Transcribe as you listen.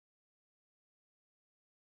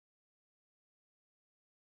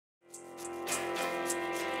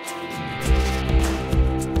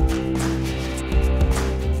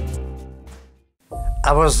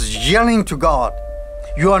I was yelling to God,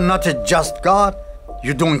 "You are not a just God.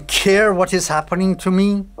 You don't care what is happening to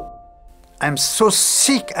me. I'm so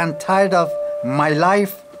sick and tired of my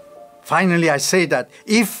life." Finally, I say that,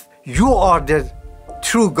 "If you are the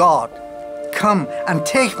true God, come and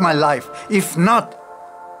take my life. If not,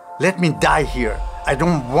 let me die here. I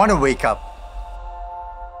don't want to wake up."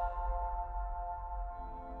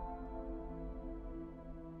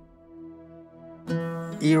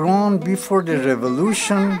 Iran before the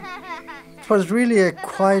revolution, it was really a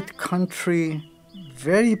quiet country,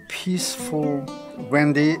 very peaceful.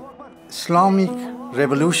 When the Islamic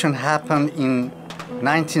revolution happened in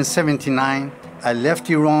 1979, I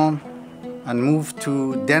left Iran and moved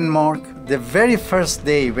to Denmark. The very first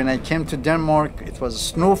day when I came to Denmark, it was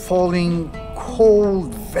snow falling,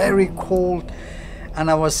 cold, very cold. And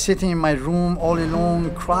I was sitting in my room all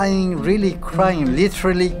alone, crying, really crying,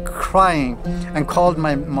 literally crying, and called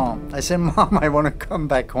my mom. I said, "Mom, I want to come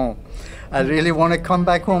back home. I really want to come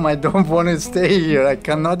back home. I don't want to stay here. I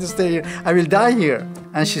cannot stay here. I will die here."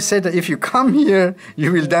 And she said that if you come here,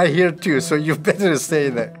 you will die here too, so you better stay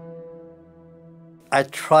there. I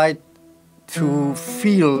tried to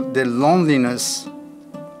feel the loneliness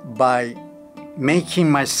by making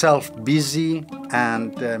myself busy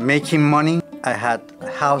and making money. I had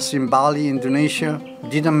a house in Bali, Indonesia.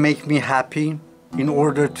 Didn't make me happy. In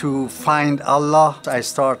order to find Allah, I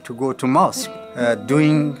started to go to mosque,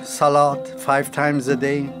 doing salat 5 times a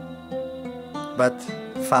day, but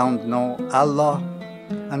found no Allah.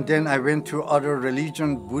 And then I went to other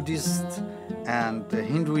religion, Buddhist and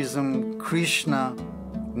Hinduism, Krishna,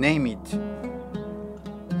 name it.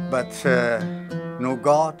 But no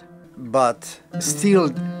God. But still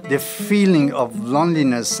the feeling of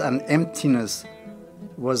loneliness and emptiness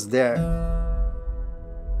was there.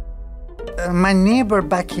 My neighbor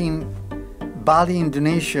back in Bali,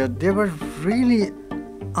 Indonesia, they were really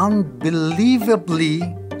unbelievably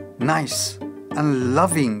nice and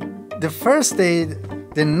loving. The first day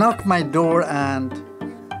they knocked my door and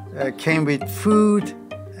came with food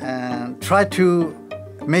and tried to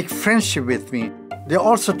make friendship with me. They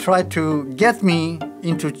also tried to get me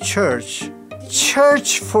into church.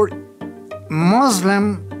 Church for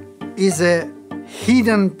Muslim is a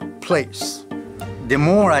hidden place. The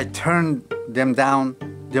more I turned them down,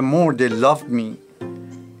 the more they loved me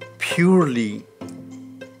purely,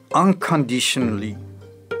 unconditionally.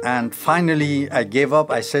 And finally, I gave up.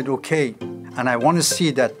 I said, "Okay, and I want to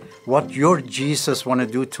see that what your Jesus want to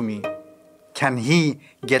do to me. Can he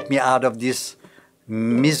get me out of this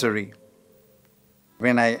misery?"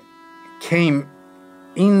 When I came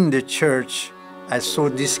in the church, I saw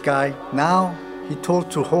this guy. Now he told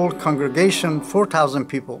to whole congregation, 4,000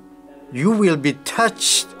 people, "You will be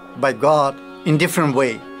touched by God in different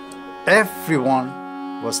way." Everyone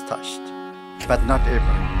was touched, but not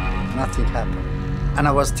Abraham. Nothing happened. And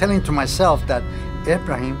I was telling to myself that,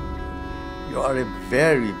 "Abraham, you are a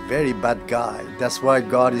very, very bad guy. That's why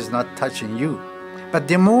God is not touching you." But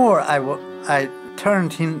the more I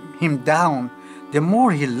turned him down, the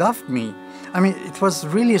more he loved me. I mean, it was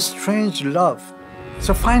really a strange love.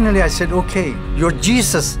 So finally I said, "Okay, your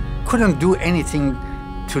Jesus couldn't do anything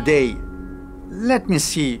today. Let me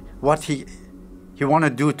see what he want to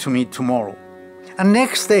do to me tomorrow." And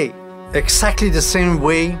next day, exactly the same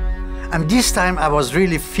way. And this time I was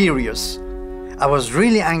really furious. I was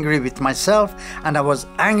really angry with myself and I was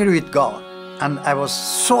angry with God. And I was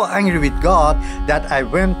so angry with God that I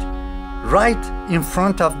went right in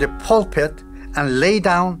front of the pulpit and lay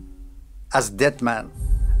down as dead man.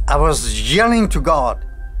 I was yelling to God,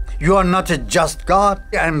 "You are not a just God.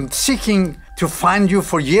 I'm seeking to find you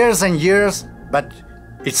for years and years, but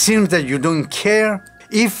it seems that you don't care.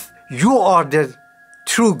 If you are the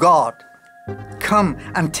true God, come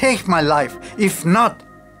and take my life. If not,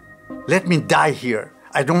 let me die here.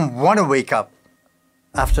 I don't want to wake up."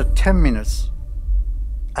 After 10 minutes,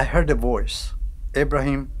 I heard a voice,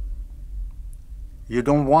 "Ibrahim, you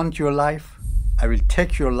don't want your life? I will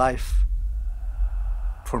take your life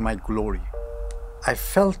for my glory." I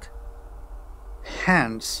felt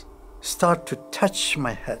hands start to touch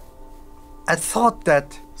my head. I thought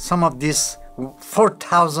that some of these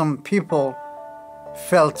 4,000 people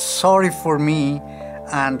felt sorry for me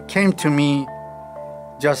and came to me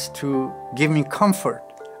just to give me comfort.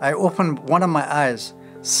 I opened one of my eyes,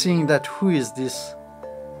 seeing that who is this?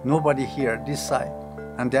 Nobody here, this side.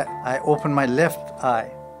 And then I opened my left eye,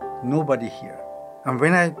 nobody here. And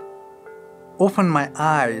when I opened my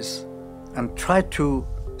eyes and tried to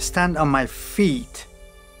stand on my feet,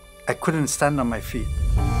 I couldn't stand on my feet.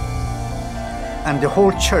 and the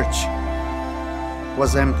whole church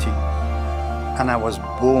was empty, and I was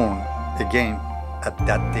born again at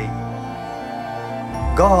that day.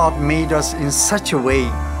 God made us in such a way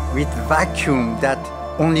with vacuum that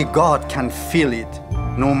only God can fill it.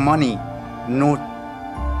 No money, no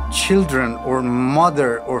children or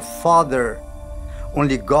mother or father.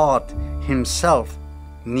 Only God Himself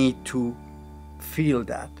need to feel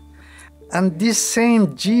that. And this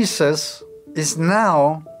same Jesus is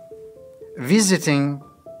now visiting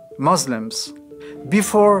Muslims.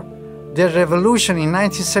 Before the revolution in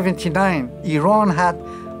 1979, Iran had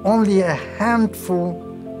only a handful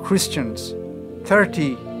Christians.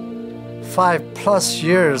 35 plus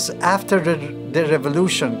years after the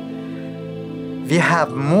revolution, we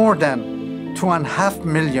have more than 2.5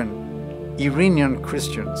 million Iranian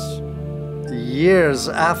Christians. Years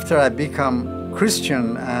after I become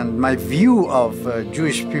Christian and my view of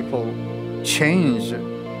Jewish people changed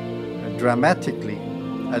dramatically.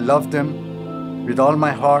 I love them with all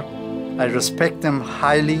my heart. I respect them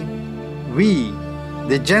highly. We,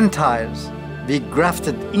 the Gentiles, we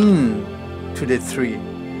grafted in to the tree,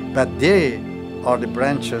 but they are the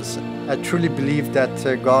branches. I truly believe that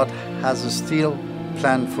God has a still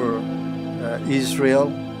plan for Israel.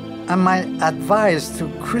 And my advice to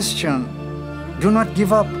Christians, do not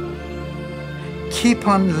give up. Keep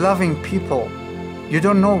on loving people. You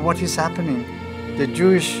don't know what is happening. The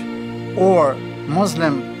Jewish or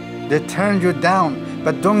Muslim, they turn you down,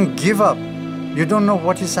 but don't give up. You don't know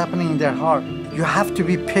what is happening in their heart. You have to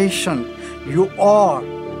be patient. You are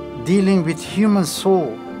dealing with human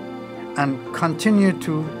soul, and continue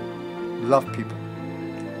to love people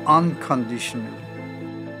unconditionally.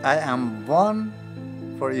 I am one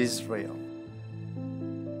for Israel.